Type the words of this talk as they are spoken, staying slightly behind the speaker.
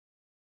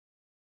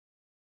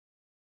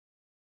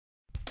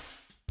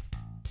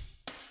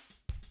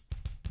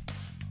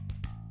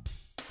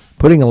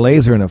Putting a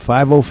laser in a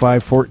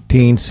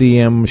 505/14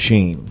 cm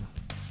machine.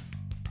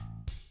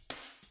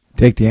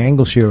 Take the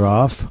angle shear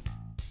off.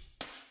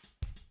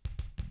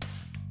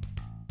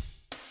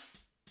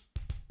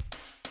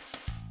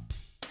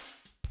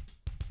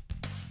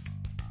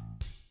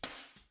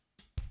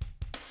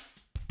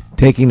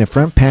 Taking the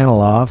front panel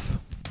off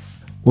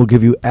will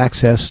give you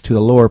access to the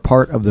lower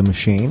part of the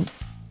machine.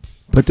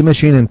 Put the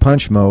machine in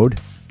punch mode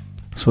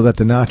so that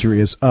the notcher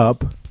is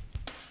up.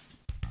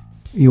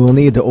 You will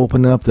need to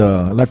open up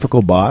the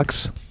electrical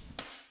box.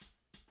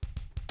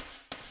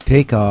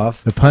 Take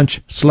off the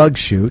punch slug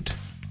chute,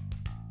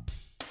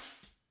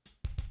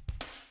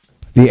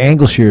 the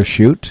angle shear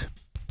chute.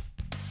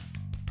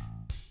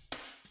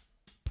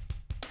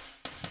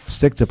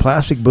 Stick the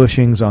plastic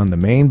bushings on the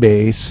main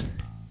base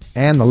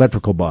and the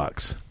electrical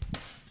box.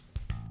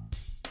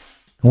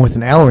 And with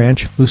an Allen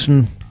wrench,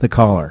 loosen the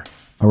collar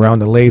around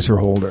the laser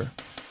holder.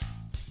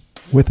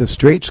 With a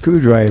straight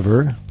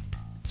screwdriver,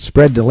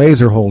 spread the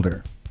laser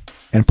holder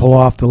and pull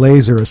off the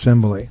laser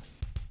assembly.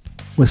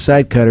 With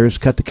side cutters,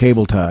 cut the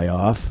cable tie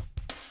off.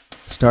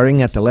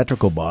 Starting at the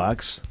electrical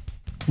box,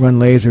 run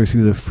laser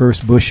through the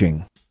first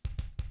bushing.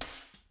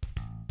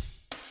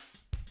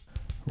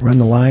 Run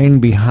the line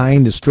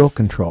behind the stroke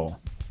control.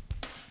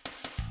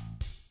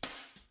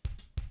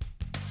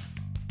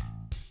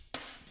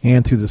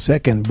 And through the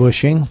second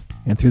bushing,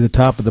 and through the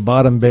top of the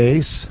bottom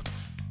base,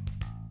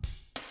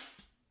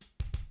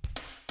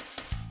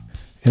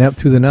 and up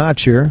through the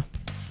notcher,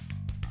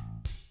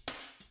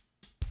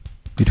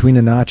 between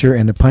the notcher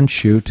and the punch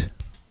chute.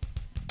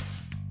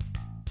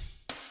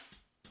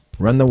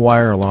 Run the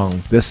wire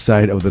along this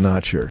side of the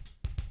notcher,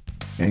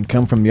 and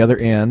come from the other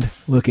end,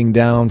 looking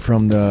down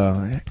from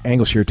the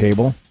angle shear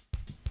table,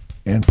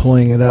 and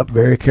pulling it up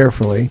very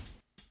carefully.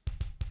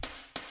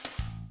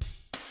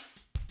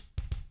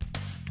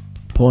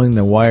 Pulling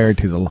the wire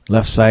to the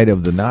left side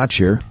of the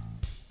notcher.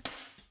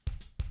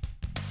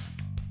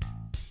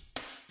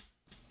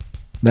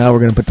 Now we're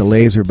going to put the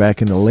laser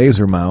back in the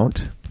laser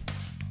mount.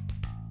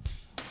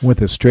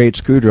 With a straight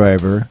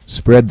screwdriver,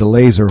 spread the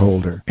laser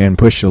holder and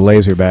push the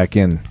laser back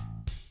in.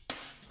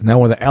 Now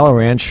with an Allen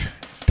wrench,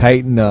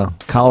 tighten the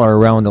collar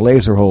around the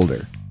laser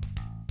holder.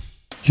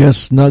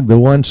 Just snug the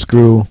one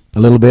screw a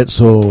little bit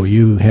so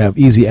you have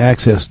easy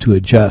access to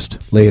adjust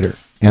later,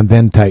 and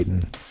then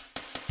tighten.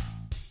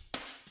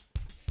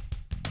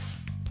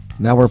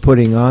 Now we're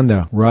putting on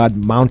the rod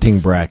mounting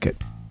bracket.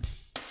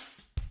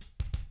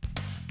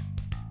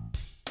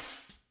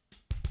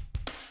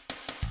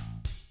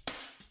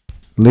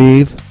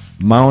 Leave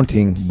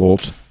mounting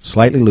bolts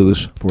slightly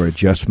loose for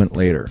adjustment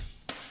later.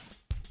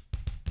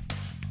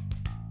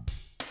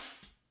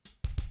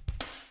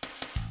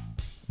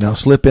 Now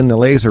slip in the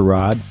laser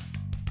rod.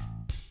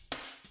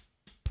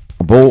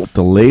 Bolt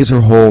the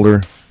laser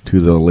holder to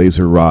the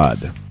laser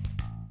rod.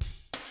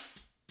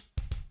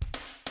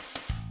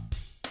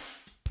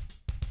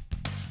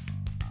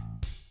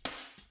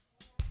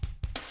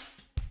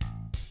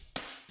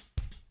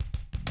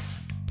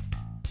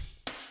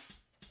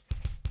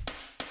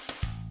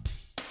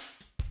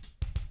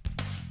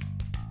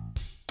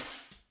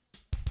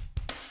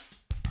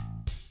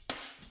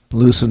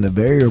 Loosen the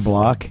barrier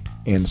block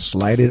and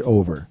slide it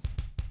over.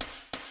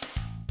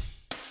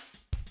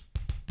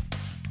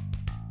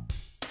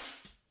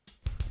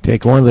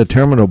 Take one of the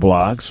terminal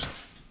blocks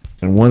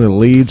and one of the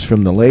leads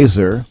from the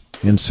laser,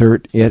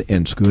 insert it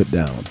and screw it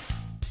down.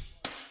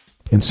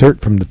 Insert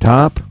from the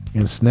top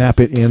and snap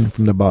it in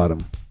from the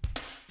bottom.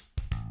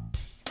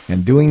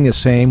 And doing the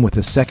same with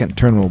the second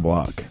terminal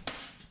block.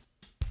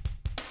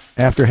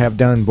 After have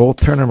done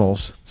both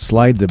terminals,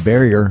 slide the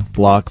barrier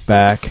block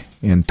back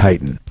and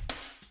tighten.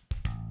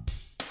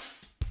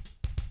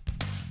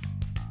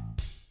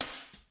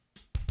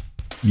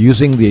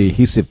 Using the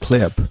adhesive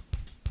clip,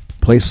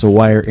 place the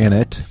wire in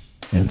it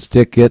and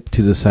stick it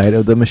to the side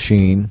of the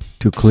machine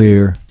to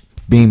clear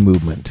beam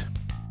movement.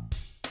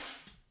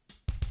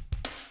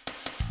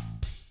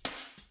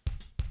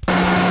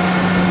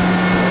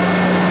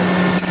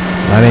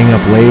 Lining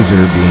up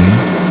laser beam.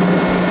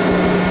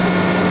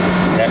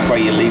 That's why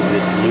you leave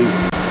this loose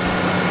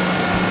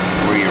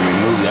where you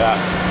remove that,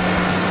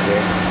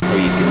 okay, so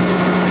you can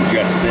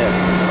adjust this.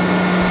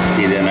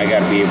 See, then I got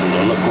to be able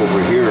to look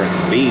over here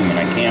at the beam, and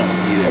I can't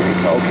either.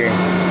 Okay.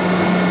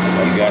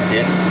 You got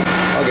this?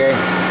 Okay.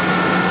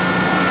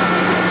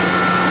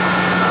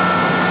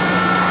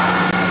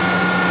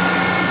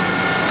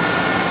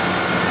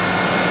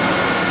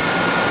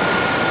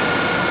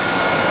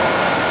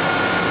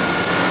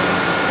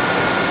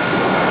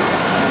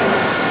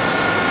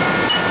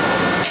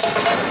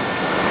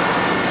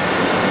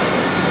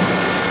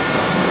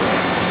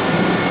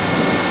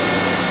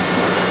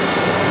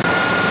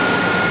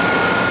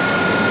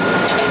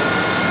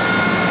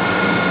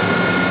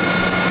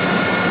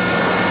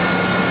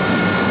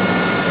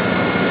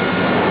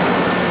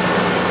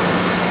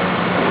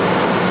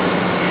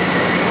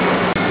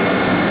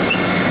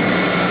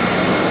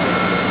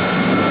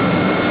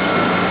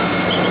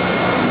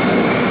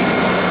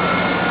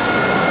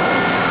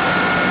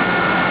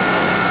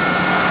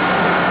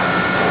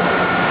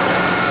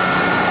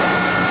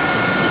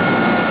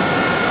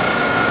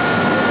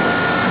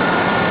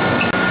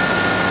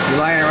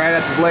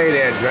 blade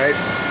edge, right?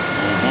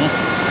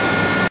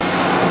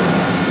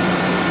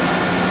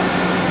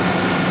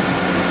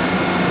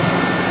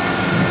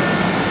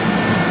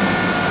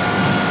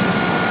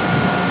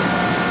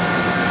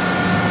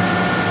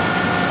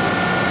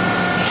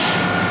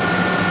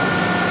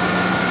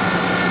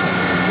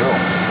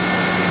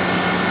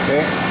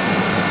 Okay.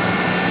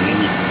 And then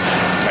you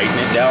tighten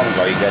it down,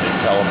 or you got to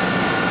tell them.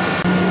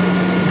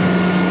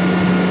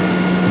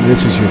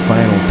 This is your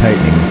final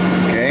tightening.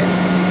 Okay.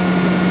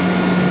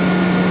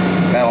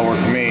 That'll work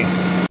for me.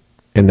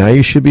 And now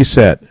you should be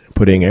set,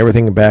 putting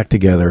everything back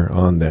together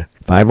on the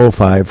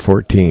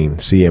 50514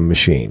 CM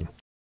machine.